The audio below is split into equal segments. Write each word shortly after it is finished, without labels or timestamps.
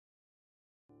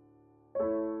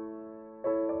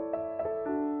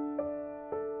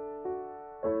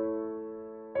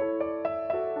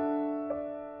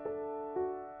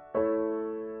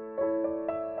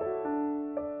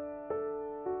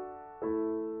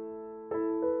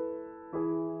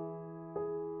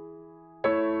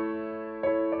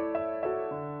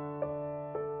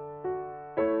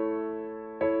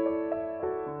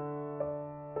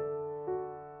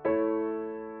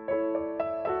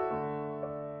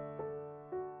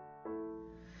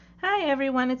Hi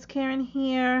everyone, it's Karen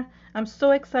here. I'm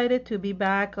so excited to be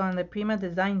back on the Prima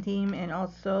design team and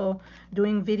also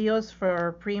doing videos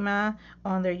for Prima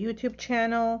on their YouTube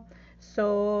channel.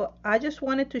 So I just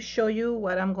wanted to show you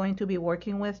what I'm going to be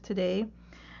working with today.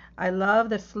 I love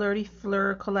the Flirty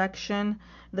Fleur collection.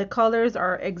 The colors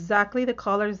are exactly the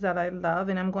colors that I love,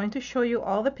 and I'm going to show you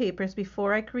all the papers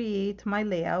before I create my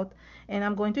layout, and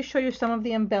I'm going to show you some of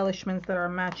the embellishments that are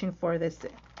matching for this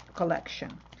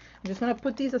collection. I'm just going to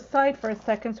put these aside for a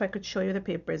second so I could show you the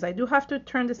papers. I do have to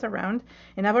turn this around,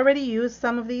 and I've already used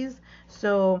some of these,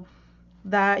 so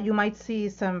that you might see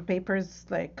some papers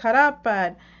like cut up,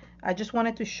 but I just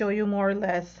wanted to show you more or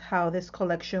less how this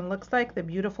collection looks like, the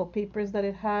beautiful papers that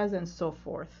it has, and so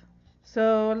forth.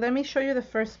 So let me show you the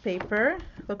first paper.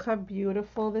 Look how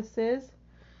beautiful this is.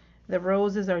 The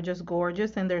roses are just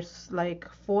gorgeous, and there's like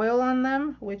foil on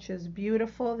them, which is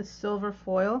beautiful, the silver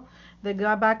foil. The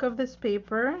back of this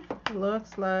paper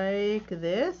looks like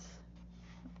this.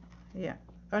 Yeah.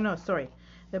 Oh no, sorry.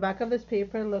 The back of this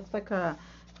paper looks like a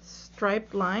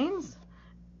striped lines,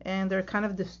 and they're kind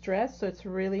of distressed, so it's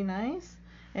really nice.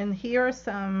 And here are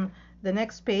some, the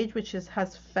next page, which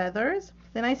has feathers.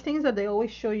 The nice thing is that they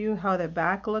always show you how the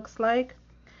back looks like,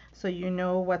 so you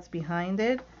know what's behind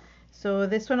it. So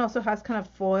this one also has kind of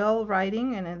foil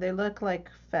writing, and they look like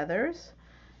feathers.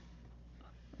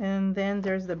 And then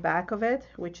there's the back of it,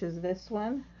 which is this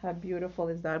one. How beautiful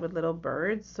is that, with little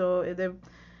birds? So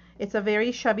it's a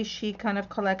very shabby chic kind of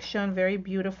collection, very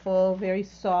beautiful, very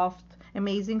soft,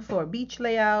 amazing for beach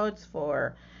layouts,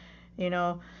 for, you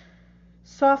know,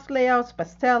 soft layouts,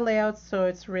 pastel layouts. So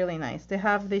it's really nice. They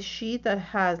have this sheet that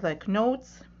has like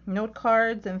notes, note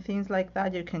cards and things like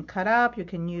that. You can cut up, you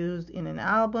can use in an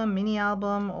album, mini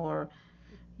album, or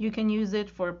you can use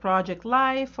it for project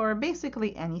life, or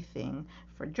basically anything,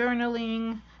 for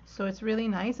journaling. So it's really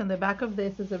nice. And the back of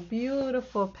this is a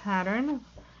beautiful pattern,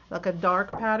 like a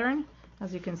dark pattern.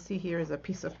 As you can see, here is a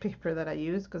piece of paper that I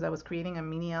used because I was creating a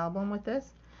mini album with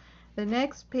this. The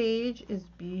next page is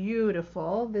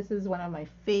beautiful. This is one of my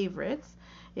favorites.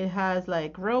 It has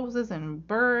like roses and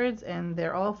birds, and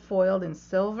they're all foiled in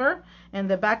silver. And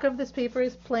the back of this paper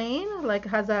is plain, like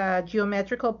has a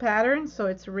geometrical pattern, so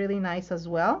it's really nice as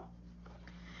well.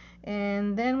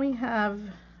 And then we have,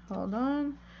 hold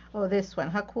on, oh, this one.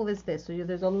 How cool is this? So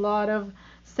there's a lot of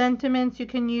sentiments you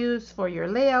can use for your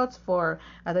layouts, for,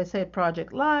 as I said,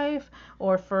 project life,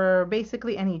 or for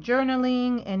basically any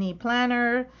journaling, any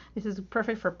planner. This is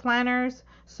perfect for planners.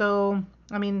 So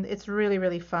I mean, it's really,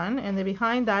 really fun. And then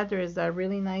behind that, there is a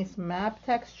really nice map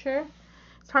texture.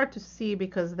 It's hard to see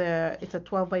because it's a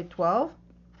 12 by 12.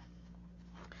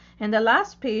 And the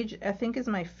last page, I think, is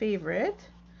my favorite,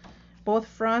 both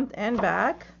front and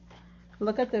back.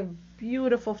 Look at the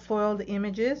beautiful foiled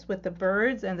images with the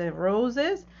birds and the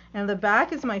roses. And the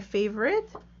back is my favorite.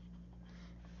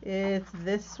 It's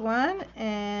this one.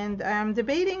 And I'm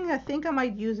debating, I think I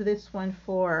might use this one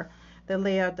for the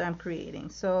layout I'm creating.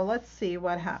 So let's see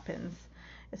what happens.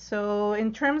 So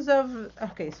in terms of,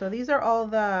 okay, so these are all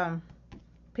the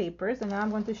papers, and now I'm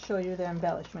going to show you the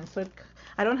embellishments. So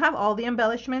I don't have all the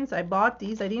embellishments. I bought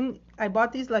these. I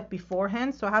bought these like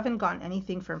beforehand, so I haven't gotten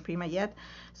anything from Prima yet.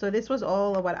 So this was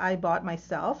all of what I bought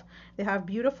myself. They have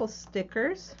beautiful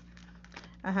stickers.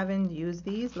 I haven't used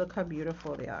these. Look how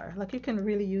beautiful they are. Like, you can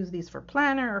really use these for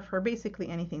planner or for basically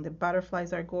anything. The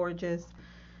butterflies are gorgeous.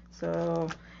 So,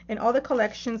 and all the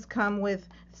collections come with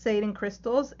satin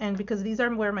crystals, and because these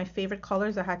were my favorite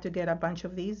colors, I had to get a bunch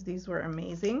of these. These were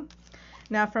amazing.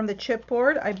 Now from the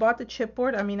chipboard, I bought the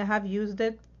chipboard. I mean, I have used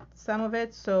it, some of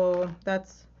it, so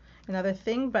that's another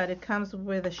thing, but it comes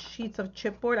with a sheets of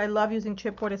chipboard. I love using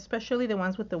chipboard, especially the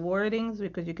ones with the wordings,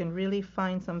 because you can really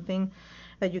find something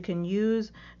that you can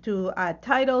use to add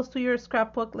titles to your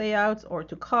scrapbook layouts or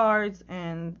to cards,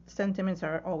 and sentiments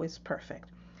are always perfect.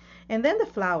 And then the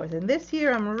flowers. And this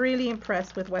year I'm really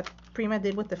impressed with what Prima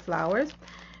did with the flowers.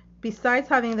 Besides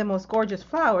having the most gorgeous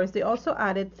flowers, they also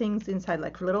added things inside,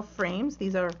 like little frames.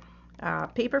 These are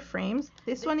paper frames.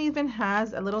 This one even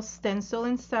has a little stencil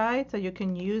inside, so you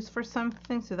can use for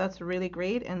something. So that's really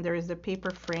great. And there is a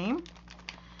paper frame.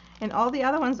 And all the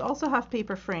other ones also have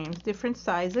paper frames, different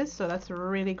sizes, so that's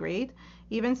really great.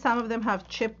 Even some of them have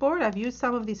chipboard. I've used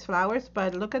some of these flowers,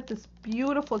 but look at this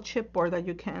beautiful chipboard that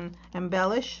you can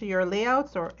embellish your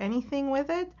layouts or anything with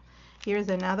it. Here's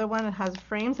another one that has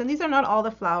frames, and these are not all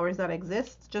the flowers that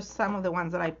exist, just some of the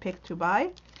ones that I picked to buy.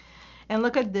 And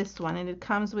look at this one, and it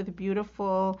comes with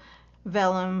beautiful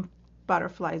vellum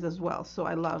butterflies as well. So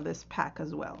I love this pack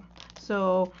as well.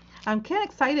 So I'm kind of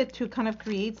excited to kind of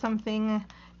create something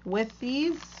with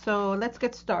these. So let's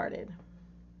get started.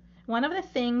 One of the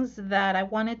things that I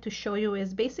wanted to show you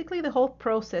is basically the whole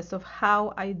process of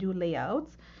how I do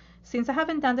layouts. Since I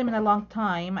haven't done them in a long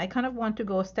time, I kind of want to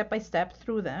go step by step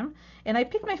through them. And I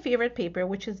picked my favorite paper,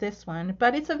 which is this one,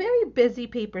 but it's a very busy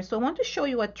paper. So I want to show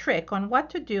you a trick on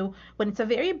what to do when it's a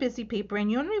very busy paper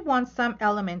and you only want some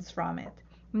elements from it.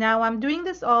 Now I'm doing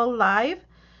this all live.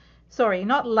 Sorry,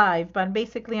 not live, but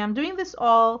basically I'm doing this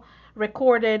all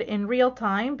recorded in real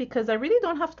time because I really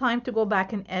don't have time to go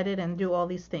back and edit and do all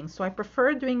these things. So I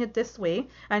prefer doing it this way.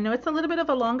 I know it's a little bit of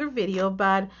a longer video,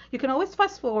 but you can always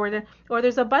fast forward, or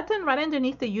there's a button right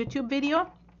underneath the YouTube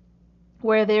video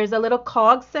where there's a little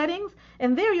cog settings,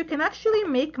 and there you can actually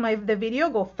make the video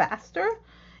go faster,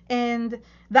 and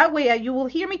that way you will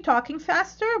hear me talking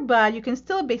faster, but you can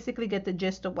still basically get the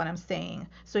gist of what I'm saying.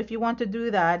 So if you want to do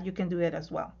that, you can do it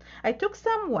as well. I took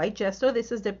some white gesso.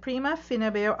 This is the Prima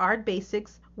Finnabair Art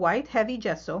Basics white heavy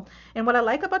gesso, and what I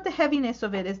like about the heaviness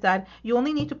of it is that you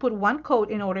only need to put one coat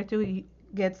in order to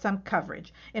get some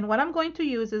coverage. And what I'm going to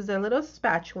use is a little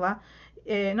spatula,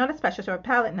 not a spatula, so a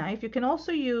palette knife. You can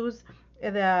also use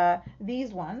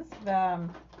these ones, the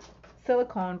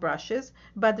silicone brushes,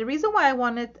 but the reason why I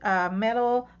wanted a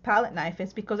metal palette knife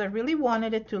is because I really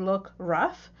wanted it to look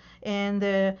rough, and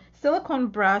the silicone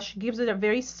brush gives it a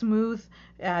very smooth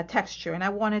texture, and I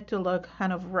want it to look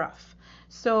kind of rough.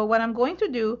 So what I'm going to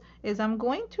do is I'm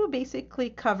going to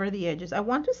basically cover the edges. I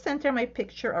want to center my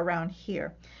picture around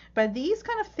here, but these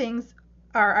kind of things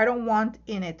I don't want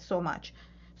in it so much.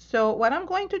 So what I'm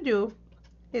going to do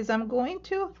is I'm going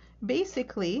to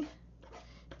basically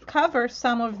cover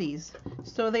some of these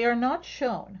so they are not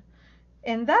shown,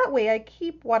 and that way I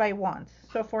keep what I want.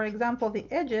 So for example, the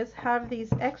edges have these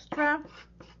extra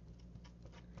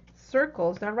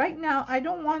circles that right now I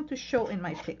don't want to show in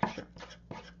my picture,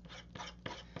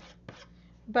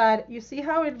 but you see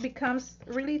how it becomes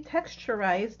really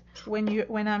texturized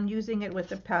when I'm using it with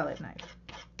the palette knife.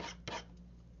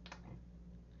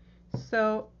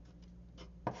 So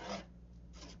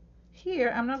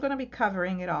here I'm not going to be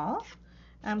covering it all.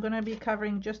 I'm going to be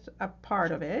covering just a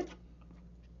part of it,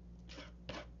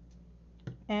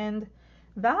 and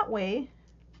that way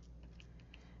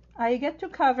I get to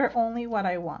cover only what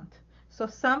I want. So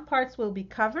some parts will be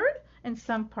covered and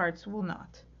some parts will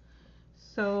not.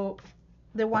 So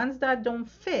the ones that don't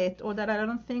fit, or that I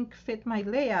don't think fit my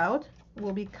layout,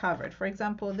 will be covered. For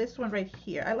example, this one right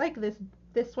here. I like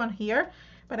this one here,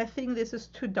 but I think this is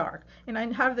too dark. And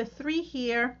I have the three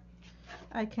here.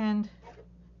 I can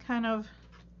kind of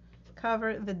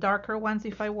cover the darker ones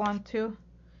if I want to,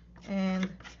 and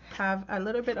have a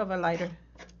little bit of a lighter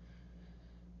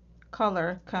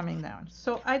color coming down.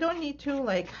 So I don't need to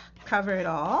like cover it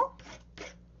all,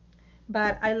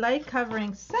 but I like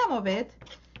covering some of it,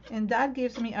 and that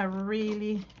gives me a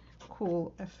really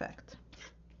cool effect.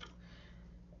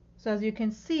 So as you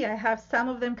can see, I have some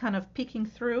of them kind of peeking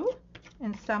through,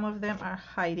 and some of them are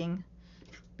hiding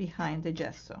behind the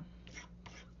gesso.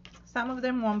 Some of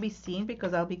them won't be seen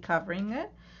because I'll be covering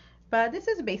it, but this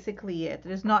is basically it.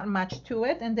 There's not much to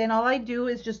it, and then all I do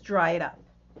is just dry it up.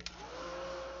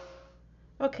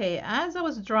 Okay, as I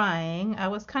was drying, I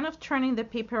was kind of turning the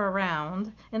paper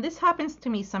around, and this happens to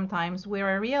me sometimes where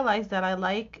I realize that I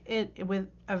like it with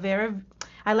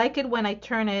I like it when I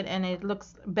turn it and it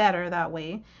looks better that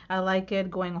way. I like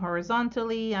it going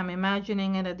horizontally. I'm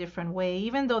imagining it a different way.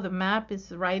 Even though the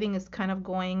writing is kind of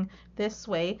going this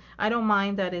way, I don't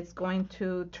mind that it's going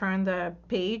to turn the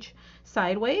page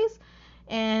sideways.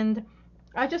 And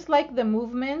I just like the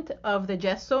movement of the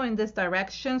gesso in this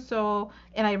direction.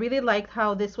 And I really liked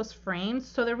how this was framed.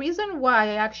 So the reason why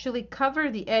I actually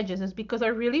cover the edges is because I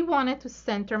really wanted to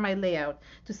center my layout,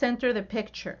 to center the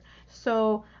picture.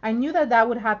 So I knew that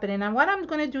would happen. And what I'm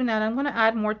going to do now, I'm going to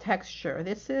add more texture.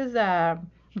 This is a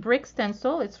brick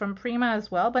stencil. It's from Prima as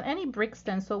well, but any brick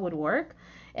stencil would work.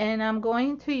 And I'm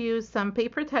going to use some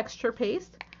paper texture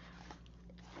paste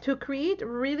to create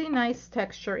really nice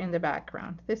texture in the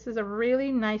background. This is a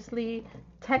really nicely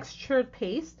textured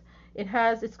paste.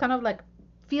 It's kind of like,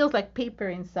 feels like paper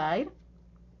inside.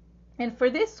 And for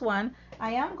this one,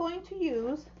 I am going to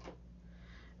use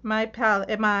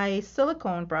my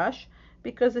silicone brush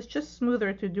because it's just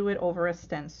smoother to do it over a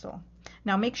stencil.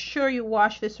 Now make sure you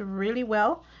wash this really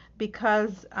well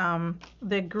because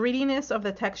the grittiness of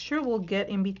the texture will get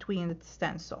in between the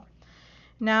stencil.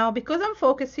 Now because I'm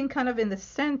focusing kind of in the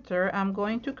center, I'm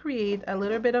going to create a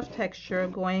little bit of texture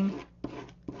going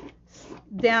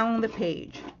down the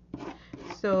page.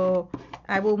 So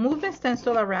I will move the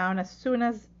stencil around as soon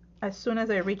as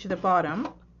I reach the bottom,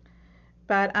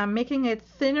 but I'm making it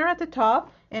thinner at the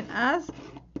top, and as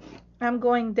I'm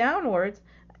going downwards,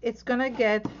 it's gonna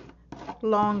get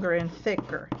longer and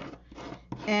thicker.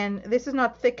 And this is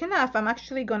not thick enough. I'm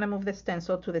actually going to move the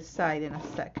stencil to the side in a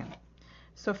second.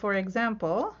 So for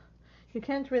example, you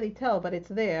can't really tell, but it's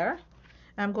there.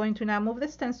 I'm going to now move the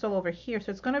stencil over here.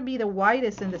 So it's going to be the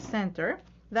widest in the center.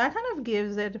 That kind of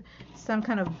gives it some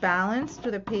kind of balance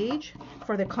to the page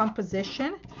for the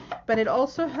composition, but it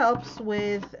also helps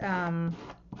with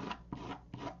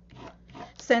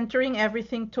centering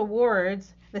everything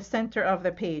towards the center of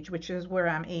the page, which is where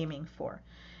I'm aiming for.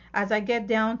 As I get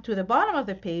down to the bottom of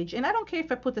the page, and I don't care if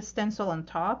I put the stencil on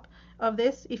top of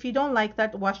this. If you don't like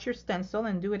that, wash your stencil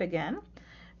and do it again.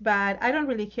 But I don't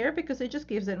really care because it just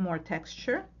gives it more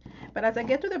texture. But as I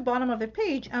get to the bottom of the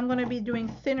page, I'm going to be doing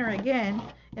thinner again.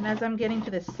 And as I'm getting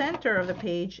to the center of the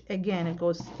page, again, it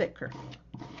goes thicker.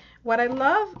 What I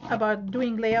love about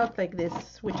doing layout like this,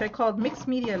 which I call mixed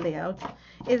media layout,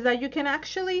 is that you can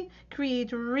actually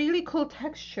create really cool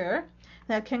texture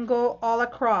that can go all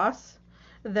across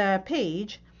the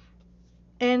page.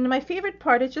 And my favorite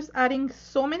part is just adding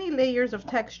so many layers of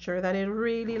texture that it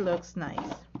really looks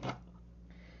nice.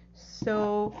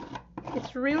 So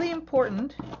it's really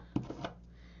important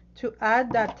to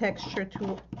add that texture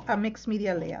to a mixed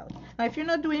media layout. Now if you're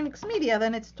not doing mixed media,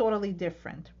 then it's totally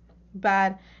different.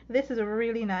 But this is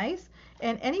really nice.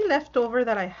 And any leftover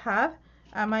that I have,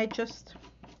 I might just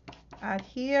add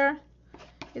here.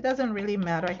 It doesn't really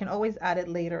matter. I can always add it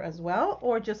later as well,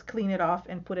 or just clean it off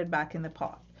and put it back in the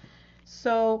pot.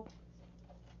 So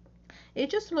it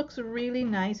just looks really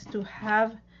nice to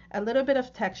have a little bit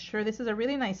of texture. This is a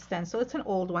really nice stencil. It's an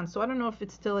old one, so I don't know if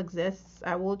it still exists.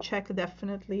 I will check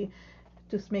definitely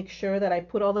to make sure that I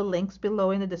put all the links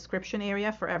below in the description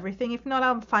area for everything. If not,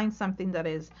 I'll find something that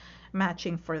is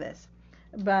matching for this.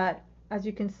 But as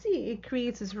you can see, it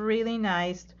creates this really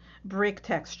nice brick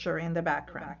texture in the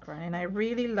background. And I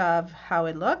really love how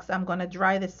it looks. I'm going to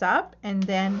dry this up and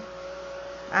then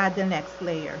add the next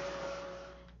layer.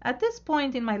 At this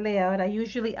point in my layout, I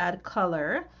usually add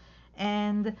color.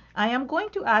 And I am going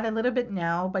to add a little bit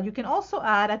now, but you can also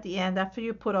add at the end after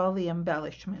you put all the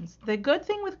embellishments. The good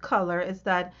thing with color is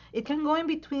that it can go in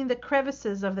between the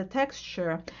crevices of the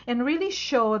texture and really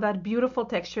show that beautiful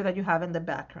texture that you have in the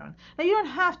background. Now you don't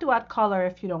have to add color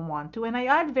if you don't want to, and I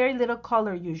add very little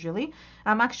color usually.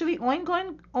 I'm actually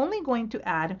only going to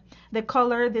add the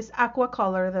color, this aqua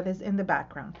color that is in the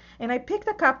background. And I picked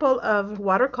a couple of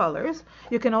watercolors.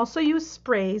 You can also use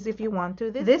sprays if you want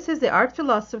to. This is the Art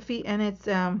Philosophy, and it's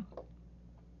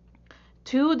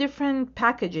two different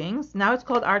packagings. Now it's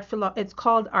called Art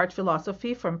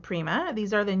Philosophy from Prima.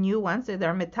 These are the new ones.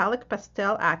 They're metallic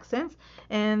pastel accents,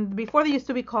 and before they used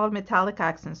to be called metallic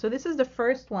accents. So this is the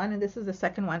first one and this is the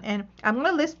second one, and I'm going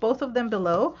to list both of them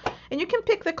below, and you can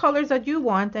pick the colors that you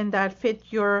want and that fit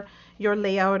your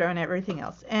layout and everything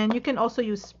else. And you can also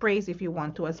use sprays if you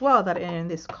want to as well that are in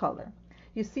this color.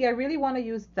 You see, I really want to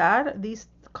use these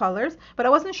colors, but I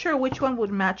wasn't sure which one would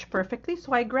match perfectly,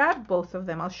 so I grabbed both of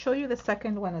them. I'll show you the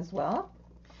second one as well.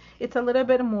 It's a little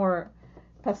bit more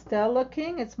pastel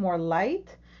looking, it's more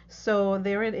light, so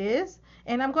there it is.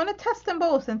 And I'm going to test them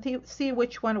both and see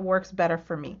which one works better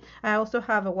for me. I also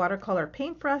have a watercolor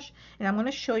paintbrush, and I'm going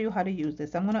to show you how to use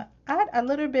this. I'm going to add a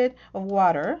little bit of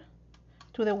water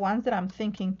to the ones that I'm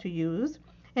thinking to use.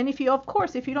 And if you, of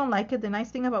course, if you don't like it, the nice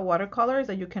thing about watercolor is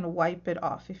that you can wipe it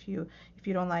off if you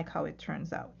don't like how it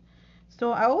turns out.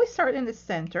 So I always start in the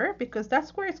center because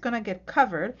that's where it's going to get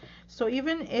covered. So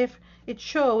even if it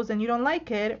shows and you don't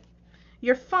like it,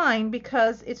 you're fine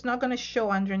because it's not going to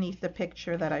show underneath the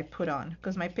picture that I put on,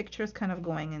 because my picture is kind of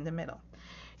going in the middle.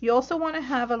 You also want to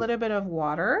have a little bit of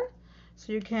water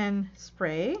so you can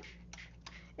spray.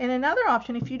 And another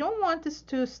option, if you don't want this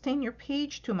to stain your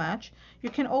page too much, you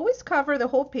can always cover the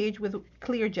whole page with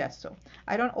clear gesso.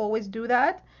 I don't always do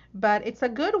that, but it's a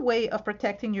good way of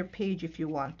protecting your page if you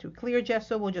want to. Clear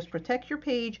gesso will just protect your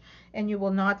page and you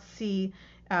will not see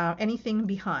anything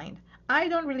behind. I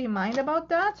don't really mind about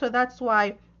that, so that's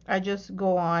why I just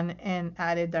go on and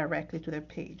add it directly to the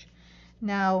page.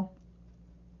 Now,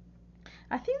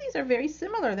 I think these are very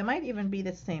similar. They might even be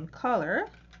the same color.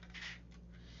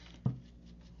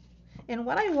 And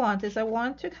what I want is I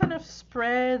want to kind of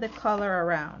spread the color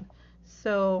around.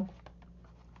 So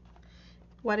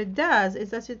what it does is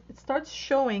that it starts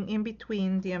showing in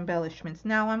between the embellishments.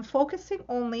 Now I'm focusing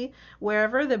only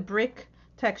wherever the brick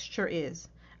texture is.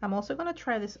 I'm also going to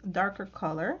try this darker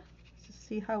color to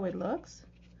see how it looks.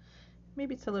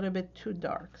 Maybe it's a little bit too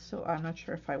dark, so I'm not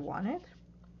sure if I want it.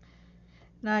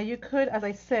 Now you could, as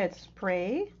I said,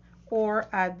 spray or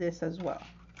add this as well.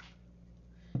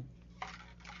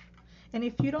 And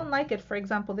if you don't like it, for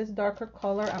example, this darker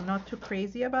color I'm not too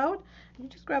crazy about, you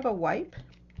just grab a wipe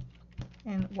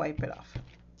and wipe it off.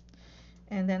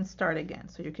 and then start again.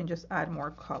 So you can just add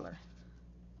more color.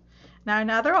 Now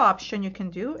another option you can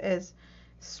do is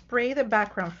spray the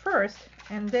background first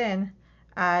and then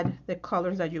add the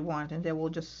colors that you want, and they will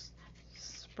just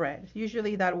spread.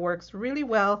 Usually that works really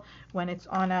well when it's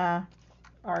on a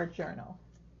art journal.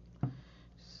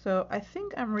 So I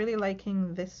think I'm really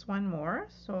liking this one more,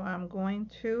 so I'm going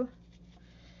to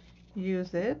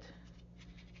use it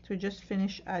to just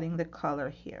finish adding the color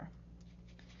here.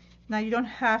 Now you don't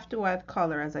have to add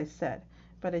color, as I said,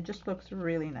 but it just looks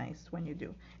really nice when you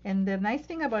do. And the nice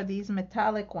thing about these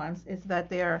metallic ones is that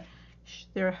they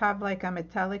have like a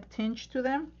metallic tinge to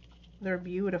them. They're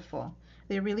beautiful.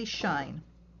 They really shine.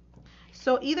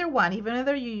 So either one, even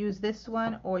whether you use this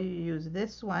one or you use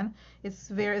this one,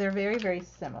 they're very, very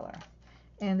similar.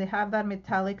 And they have that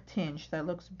metallic tinge that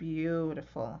looks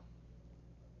beautiful.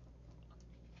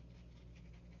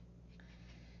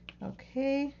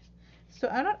 Okay, so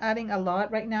I'm not adding a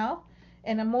lot right now,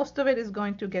 and most of it is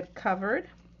going to get covered.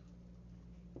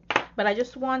 But I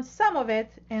just want some of it,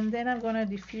 and then I'm going to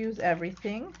diffuse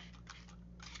everything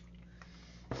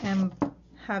and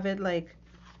have it like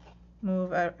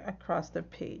move across the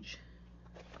page.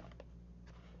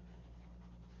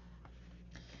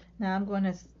 Now I'm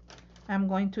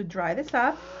going to dry this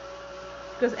up,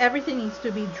 because everything needs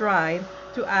to be dried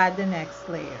to add the next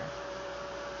layer.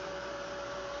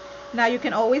 Now you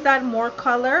can always add more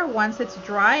color once it's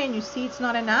dry and you see it's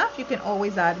not enough. You can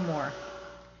always add more.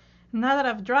 Now that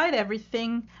I've dried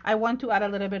everything, I want to add a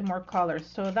little bit more color.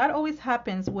 So that always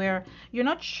happens where you're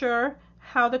not sure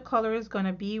how the color is going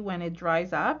to be when it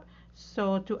dries up.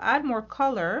 So to add more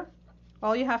color,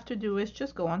 all you have to do is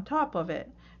just go on top of it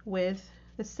with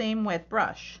the same wet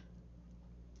brush.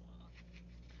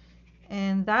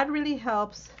 And that really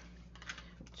helps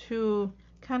to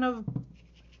kind of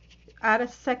add a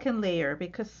second layer,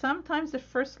 because sometimes the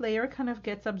first layer kind of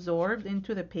gets absorbed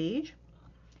into the page.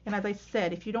 And as I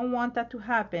said, if you don't want that to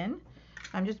happen,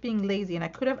 I'm just being lazy, and I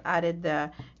could have added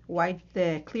the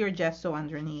clear gesso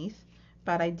underneath,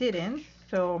 but I didn't.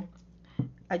 So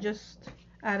I just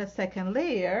add a second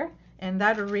layer, and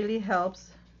that really helps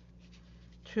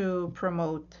to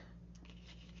promote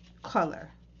color.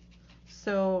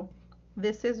 So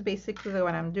this is basically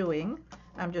what I'm doing.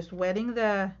 I'm just wetting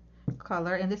the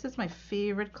color, and this is my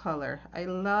favorite color. I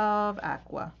love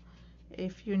aqua.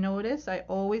 If you notice, I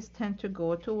always tend to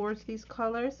go towards these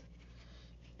colors,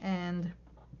 and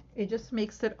it just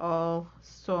makes it all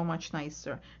so much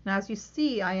nicer. Now as you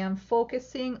see, I am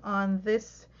focusing on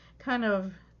this kind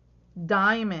of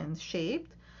diamond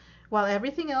shaped, while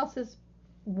everything else is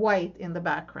white in the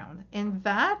background, and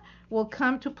that will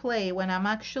come to play when I'm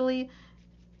actually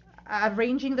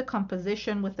arranging the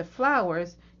composition with the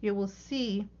flowers. You will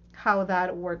see how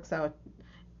that works out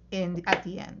at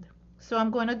the end. So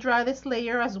I'm going to dry this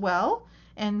layer as well,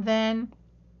 and then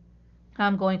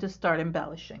I'm going to start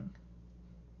embellishing.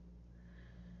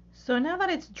 So now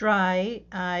that it's dry,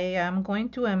 I am going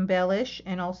to embellish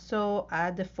and also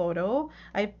add the photo.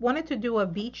 I wanted to do a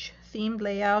beach themed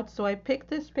layout, so I picked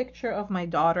this picture of my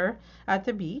daughter at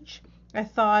the beach. I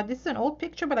thought this is an old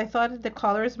picture, but I thought the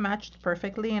colors matched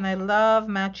perfectly, and I love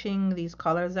matching these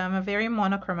colors. I'm a very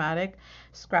monochromatic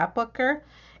scrapbooker,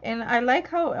 and I like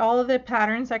how all of the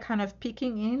patterns are kind of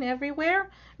peeking in everywhere,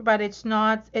 but it's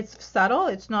subtle,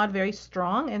 it's not very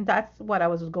strong, and that's what I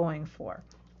was going for.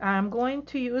 I'm going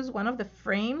to use one of the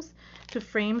frames to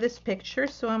frame this picture,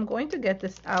 so I'm going to get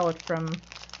this out from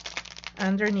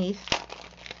underneath,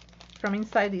 from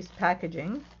inside these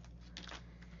packaging,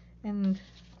 and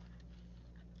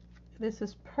this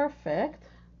is perfect.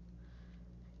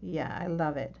 Yeah, I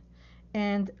love it.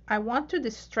 And I want to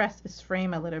distress this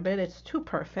frame a little bit. It's too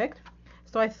perfect.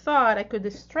 So I thought I could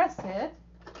distress it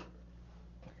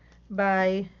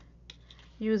by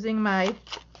using my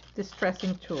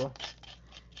distressing tool.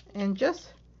 And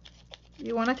just,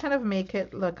 you want to kind of make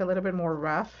it look a little bit more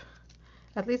rough,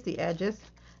 at least the edges.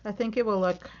 I think it will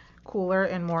look cooler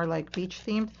and more like beach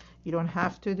themed. You don't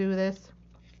have to do this.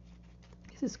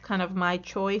 This is kind of my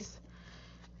choice,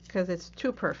 because it's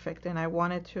too perfect and I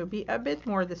want it to be a bit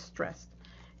more distressed.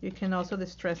 You can also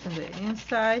distress in the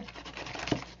inside.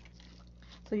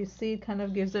 So you see it kind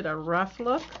of gives it a rough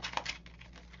look.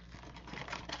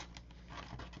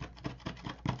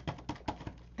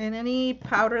 And any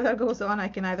powder that goes on, I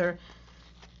can either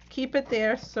keep it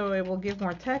there so it will give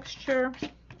more texture,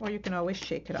 or you can always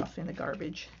shake it off in the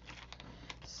garbage.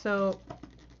 So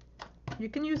you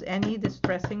can use any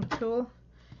distressing tool.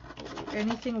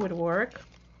 Anything would work.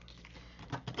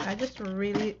 I just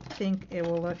really think it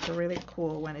will look really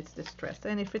cool when it's distressed.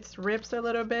 And if it rips a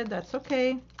little bit, that's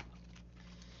okay.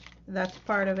 That's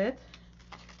part of it.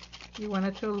 You want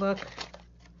it to look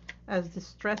as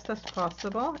distressed as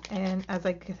possible. And as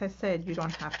I said, you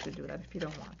don't have to do that if you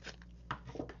don't want.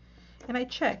 And I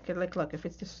check, like, look, if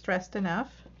it's distressed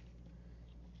enough,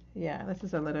 yeah, this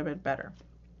is a little bit better.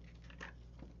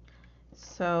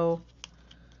 So,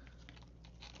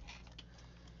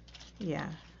 yeah,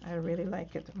 I really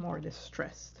like it more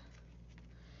distressed.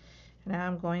 Now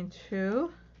I'm going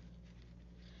to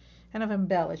kind of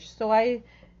embellish. So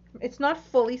it's not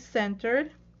fully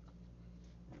centered.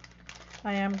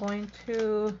 I am going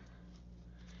to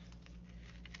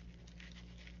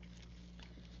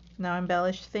now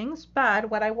embellish things, but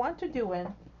what I want to do,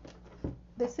 and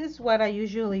this is what I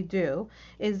usually do,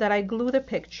 is that I glue the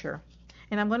picture.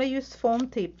 And I'm going to use foam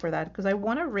tape for that because I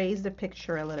want to raise the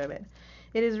picture a little bit.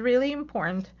 It is really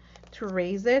important to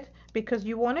raise it because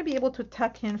you want to be able to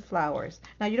tuck in flowers.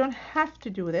 Now you don't have to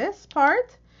do this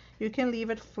part. You can leave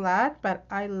it flat, but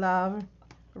I love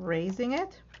raising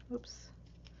it. Oops,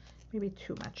 maybe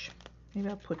too much. Maybe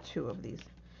I'll put 2 of these.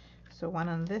 So one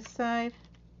on this side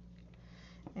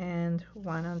and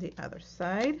one on the other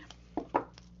side.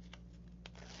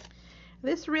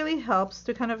 This really helps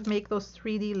to kind of make those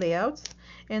 3D layouts.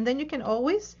 And then you can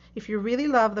always, if you really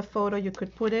love the photo, you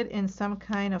could put it in some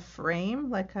kind of frame,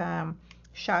 like a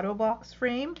shadow box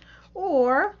frame,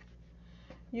 or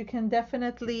you can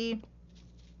definitely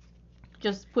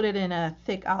just put it in a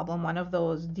thick album, one of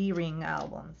those D-ring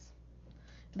albums.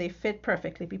 They fit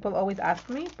perfectly. People always ask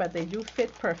me, but they do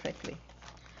fit perfectly.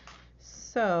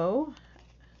 So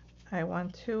I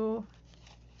want to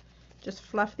just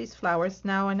fluff these flowers.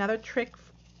 Now another trick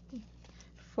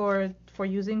for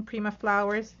using Prima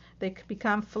flowers, they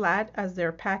become flat as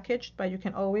they're packaged, but you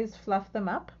can always fluff them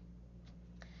up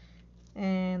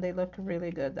and they look really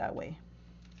good that way.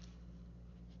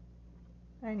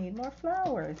 I need more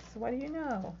flowers. What do you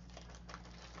know?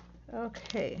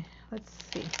 Okay, let's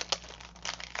see.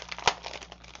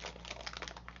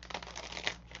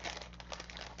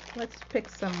 Let's pick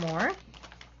some more.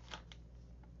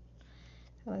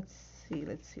 Let's see.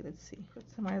 Put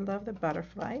some. I love the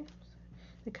butterfly.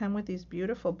 They come with these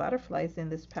beautiful butterflies in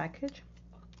this package,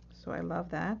 so I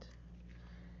love that.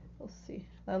 We'll see.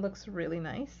 That looks really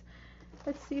nice.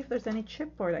 Let's see if there's any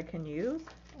chipboard I can use,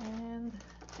 and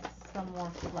some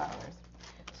more flowers.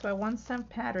 So I want some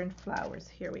patterned flowers.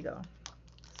 Here we go.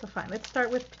 So fine, let's start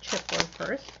with chipboard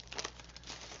first.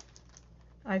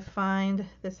 I find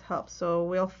this helps. So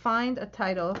we'll find a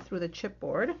title through the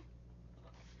chipboard.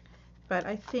 But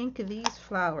I think these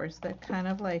flowers that kind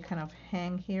of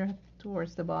hang here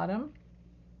towards the bottom.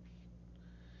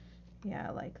 Yeah,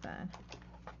 I like that.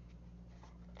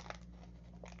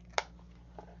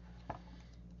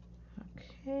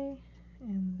 Okay,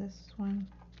 and this one.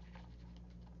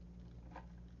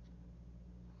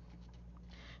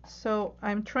 So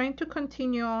I'm trying to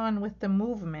continue on with the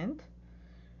movement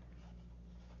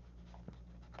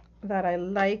that I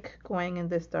like going in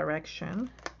this direction.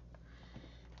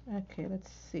 Okay,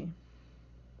 let's see.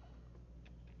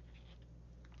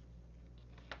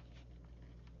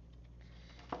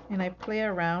 And I play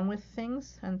around with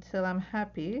things until I'm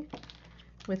happy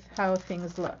with how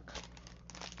things look.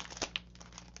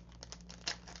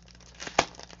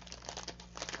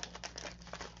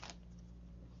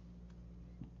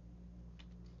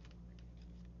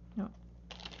 No.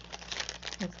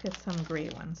 Let's get some gray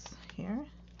ones here.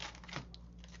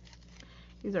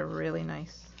 These are really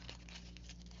nice.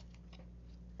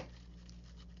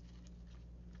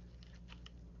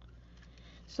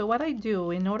 So what I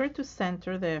do in order to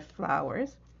center the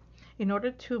flowers, in order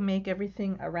to make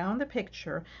everything around the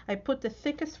picture, I put the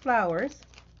thickest flowers,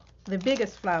 the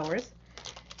biggest flowers,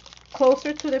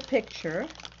 closer to the picture,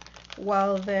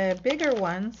 while the bigger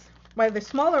ones, while the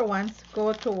smaller ones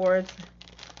go towards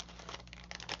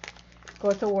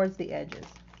the edges.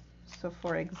 So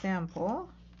for example,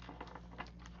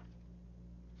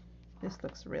 this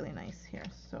looks really nice here.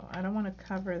 So I don't want to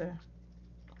cover the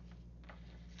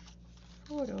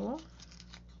photo.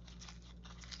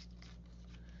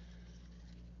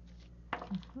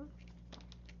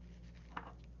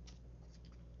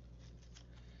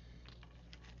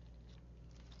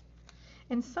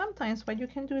 And sometimes what you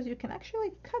can do is you can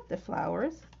actually cut the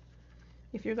flowers.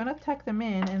 If you're going to tuck them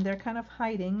in and they're kind of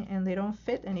hiding and they don't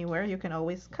fit anywhere, you can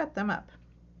always cut them up.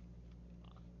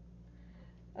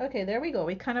 Okay, there we go.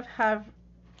 We kind of have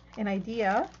an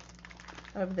idea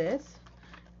of this.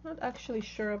 Not actually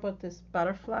sure about this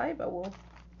butterfly, but we'll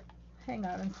hang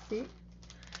out and see.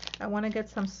 I want to get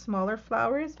some smaller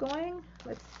flowers going.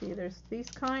 Let's see, there's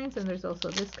these kinds and there's also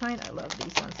this kind. I love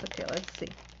these ones. Okay, let's see.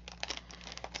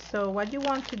 So what you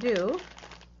want to do,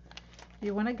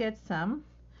 you want to get some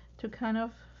to kind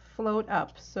of float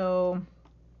up. So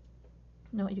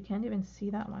No, you can't even see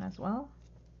that one as well.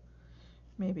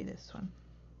 Maybe this one.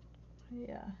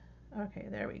 Yeah. Okay,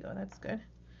 there we go. That's good.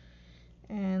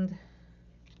 And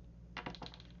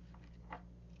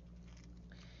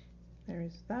there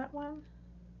is that one.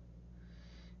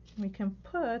 We can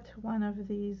put one of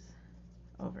these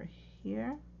over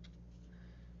here.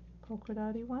 Polka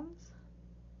dotty ones.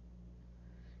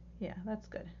 Yeah, that's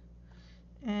good.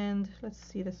 And let's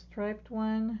see the striped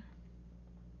one.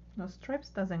 No, stripes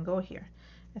doesn't go here.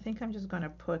 I think I'm just gonna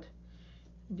put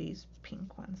these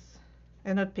pink ones.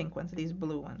 Not pink ones, these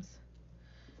blue ones.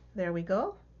 There we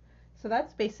go. So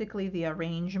that's basically the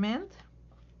arrangement.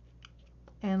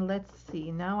 And let's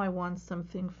see, now I want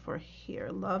something for here.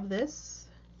 Love this.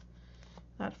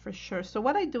 That for sure. So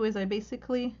what I do is I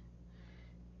basically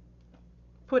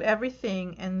put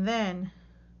everything and then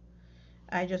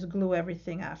I just glue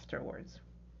everything afterwards.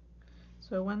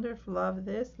 So I wonder if love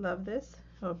this.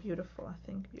 Oh, beautiful. I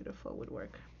think beautiful would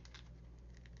work.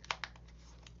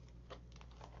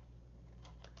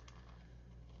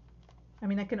 I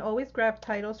mean, I can always grab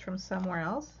titles from somewhere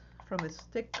else, from the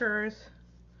stickers.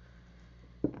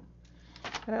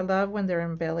 But I love when they're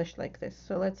embellished like this.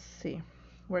 So let's see.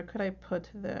 Where could I put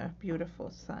the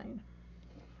beautiful sign?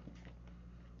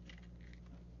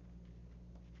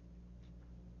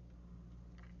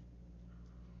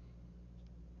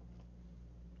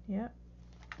 Yeah.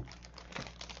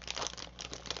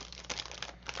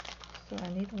 So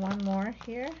I need one more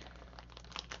here.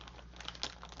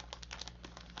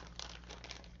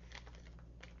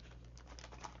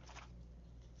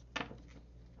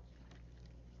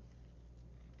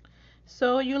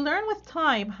 So you learn with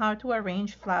time how to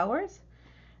arrange flowers.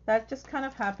 That just kind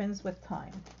of happens with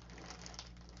time.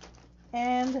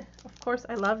 And of course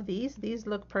I love these. These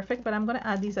look perfect, but I'm going to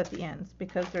add these at the ends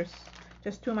because there's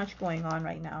just too much going on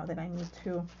right now that I need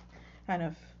to kind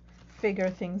of figure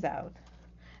things out.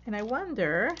 And I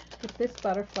wonder if this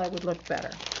butterfly would look better.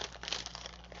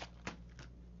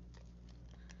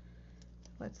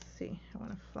 Let's see. I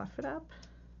want to fluff it up.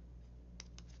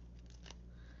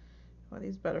 Oh,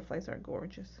 these butterflies are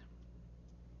gorgeous.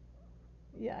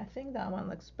 Yeah, I think that one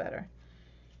looks better.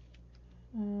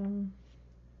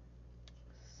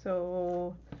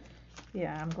 So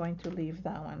yeah, I'm going to leave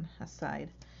that one aside.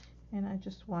 And I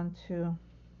just want to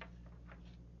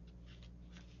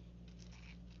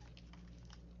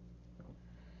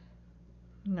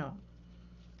no.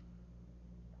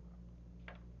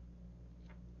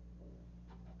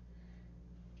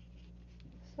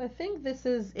 So I think this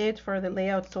is it for the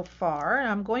layout so far.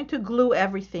 I'm going to glue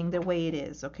everything the way it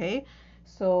is, okay?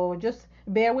 So just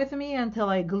bear with me until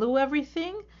I glue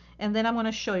everything, and then I'm going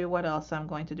to show you what else I'm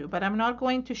going to do. But I'm not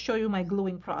going to show you my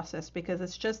gluing process because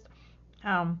it's just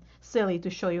silly to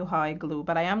show you how I glue.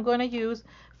 But I am going to use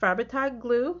Fabri-Tac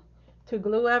glue to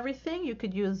glue everything. You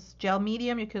could use gel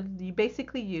medium. You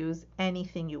basically use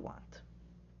anything you want.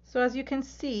 So as you can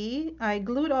see, I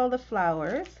glued all the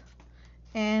flowers.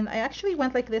 And I actually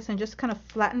went like this and just kind of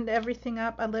flattened everything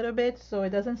up a little bit so it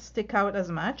doesn't stick out as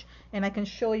much. And I can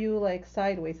show you like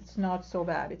sideways. It's not so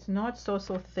bad. It's not so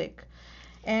thick.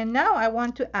 And now I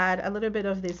want to add a little bit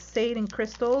of these satin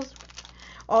crystals.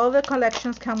 All the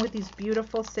collections come with these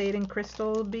beautiful satin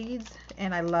crystal beads.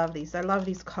 And I love these. I love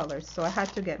these colors. So I had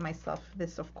to get myself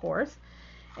this, of course.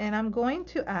 And I'm going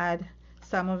to add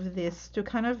some of this to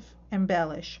kind of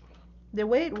embellish. The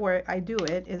way I do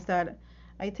it is that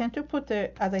I tend to put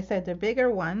the, as I said, the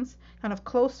bigger ones kind of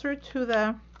closer to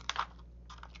the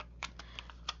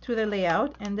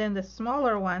layout, and then the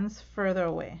smaller ones further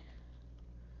away.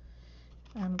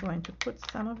 I'm going to put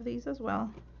some of these as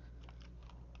well.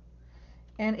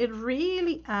 And it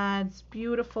really adds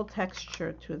beautiful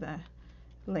texture to the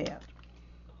layout.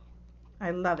 I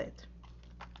love it.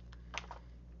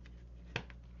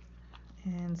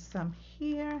 And some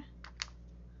here.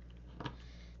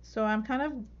 So I'm kind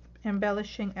of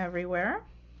embellishing everywhere.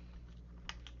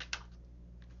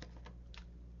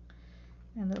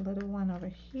 And a little one over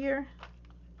here.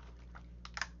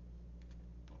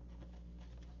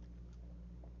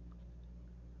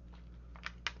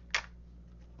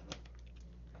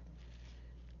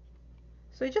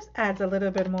 So it just adds a little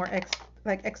bit more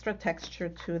extra texture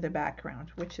to the background,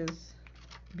 which is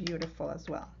beautiful as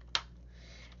well.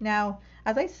 Now,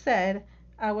 as I said,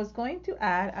 I was going to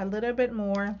add a little bit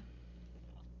more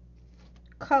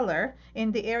color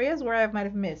in the areas where I might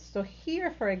have missed. So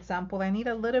here, for example, I need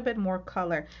a little bit more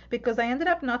color because I ended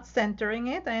up not centering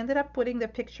it. I ended up putting the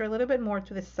picture a little bit more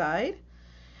to the side.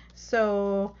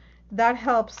 So that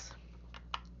helps.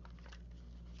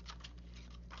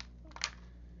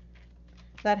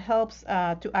 That helps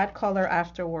to add color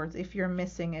afterwards if you're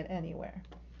missing it anywhere.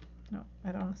 No,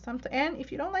 I don't. And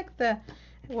if you don't like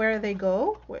where they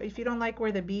go, if you don't like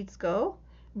where the beads go,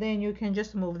 then you can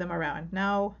just move them around.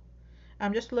 Now,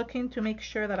 I'm just looking to make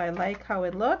sure that I like how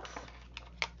it looks.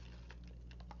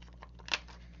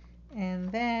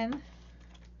 And then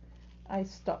I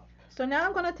stop. So now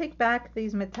I'm going to take back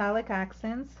these metallic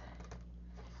accents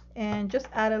and just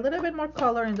add a little bit more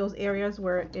color in those areas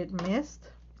where it missed.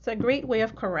 It's a great way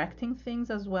of correcting things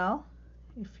as well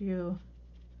if you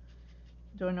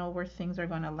don't know where things are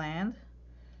going to land.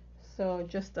 So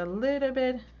just a little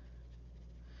bit,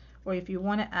 or if you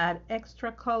want to add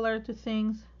extra color to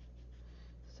things,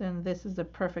 then this is the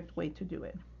perfect way to do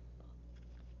it.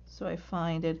 So I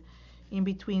find it in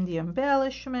between the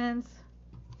embellishments.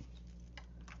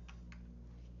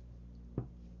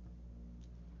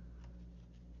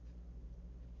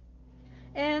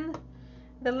 And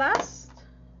the last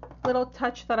little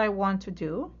touch that I want to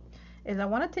do is I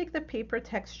want to take the paper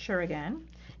texture again.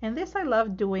 And this I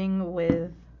love doing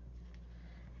with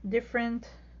different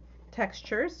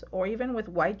textures or even with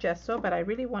white gesso, but I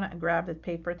really want to grab the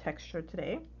paper texture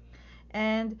today.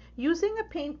 And using a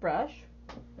paintbrush,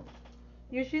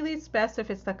 usually it's best if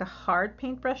it's like a hard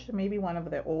paintbrush, maybe one of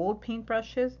the old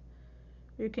paintbrushes.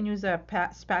 You can use a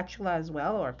spatula as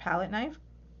well, or a palette knife.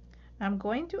 I'm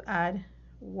going to add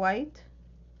white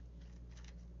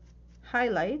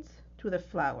highlights to the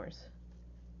flowers.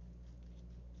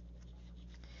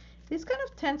 This kind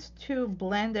of tends to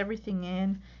blend everything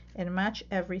in and match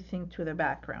everything to the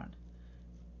background.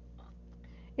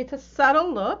 It's a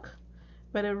subtle look,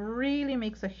 but it really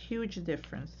makes a huge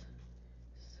difference.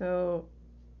 So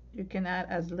you can add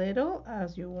as little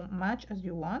as much as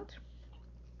you want.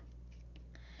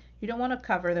 You don't want to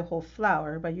cover the whole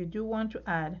flower, but you do want to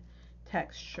add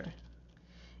texture.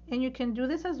 And you can do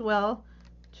this as well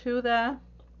to the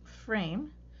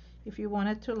frame if you want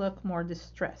it to look more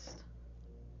distressed.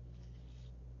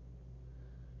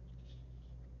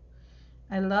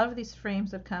 I love these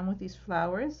frames that come with these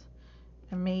flowers.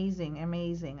 Amazing,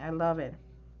 amazing. I love it.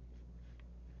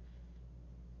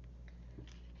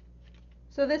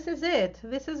 So this is it.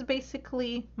 This is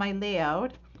basically my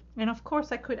layout. And of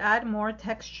course I could add more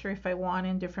texture if I want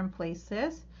in different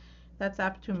places. That's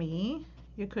up to me.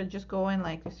 You could just go and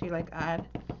like, you see, like add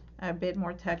a bit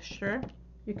more texture.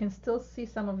 You can still see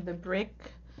some of the brick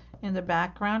in the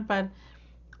background, but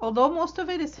although most of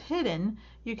it is hidden,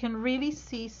 you can really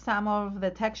see some of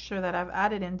the texture that I've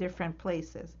added in different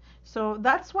places. So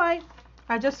that's why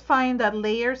I just find that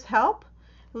layers help.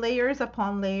 Layers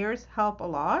upon layers help a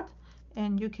lot.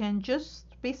 And you can just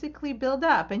basically build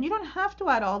up. And you don't have to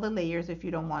add all the layers if you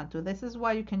don't want to. This is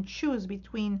why you can choose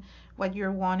between what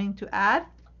you're wanting to add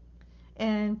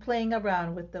and playing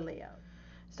around with the layout.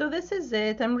 So this is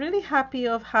it. I'm really happy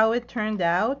of how it turned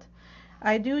out.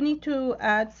 I do need to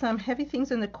add some heavy things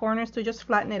in the corners to just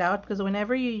flatten it out, because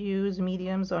whenever you use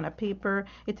mediums on a paper,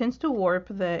 it tends to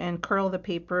warp and curl the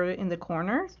paper in the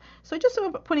corners. So just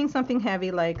putting something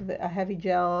heavy like a heavy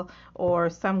gel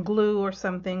or some glue or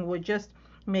something would just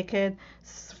make it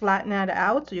flatten it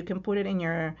out, so you can put it in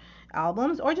your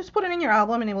albums, or just put it in your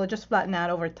album and it will just flatten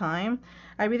out over time.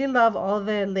 I really love all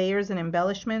the layers and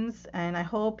embellishments, and I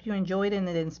hope you enjoyed it and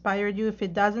it inspired you. If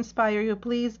it does inspire you,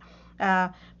 please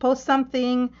post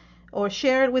something or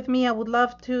share it with me. I would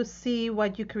love to see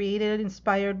what you created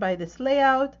inspired by this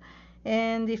layout.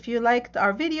 And if you liked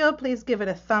our video, please give it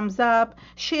a thumbs up.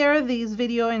 Share these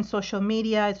videos in social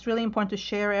media. It's really important to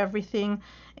share everything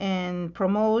and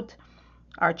promote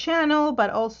our channel, but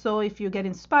also if you get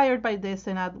inspired by this,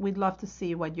 and we'd love to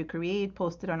see what you create.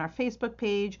 Post it on our Facebook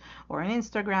page or on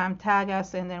Instagram, tag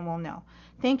us, and then we'll know.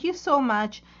 Thank you so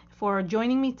much for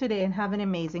joining me today, and have an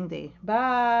amazing day.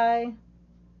 Bye.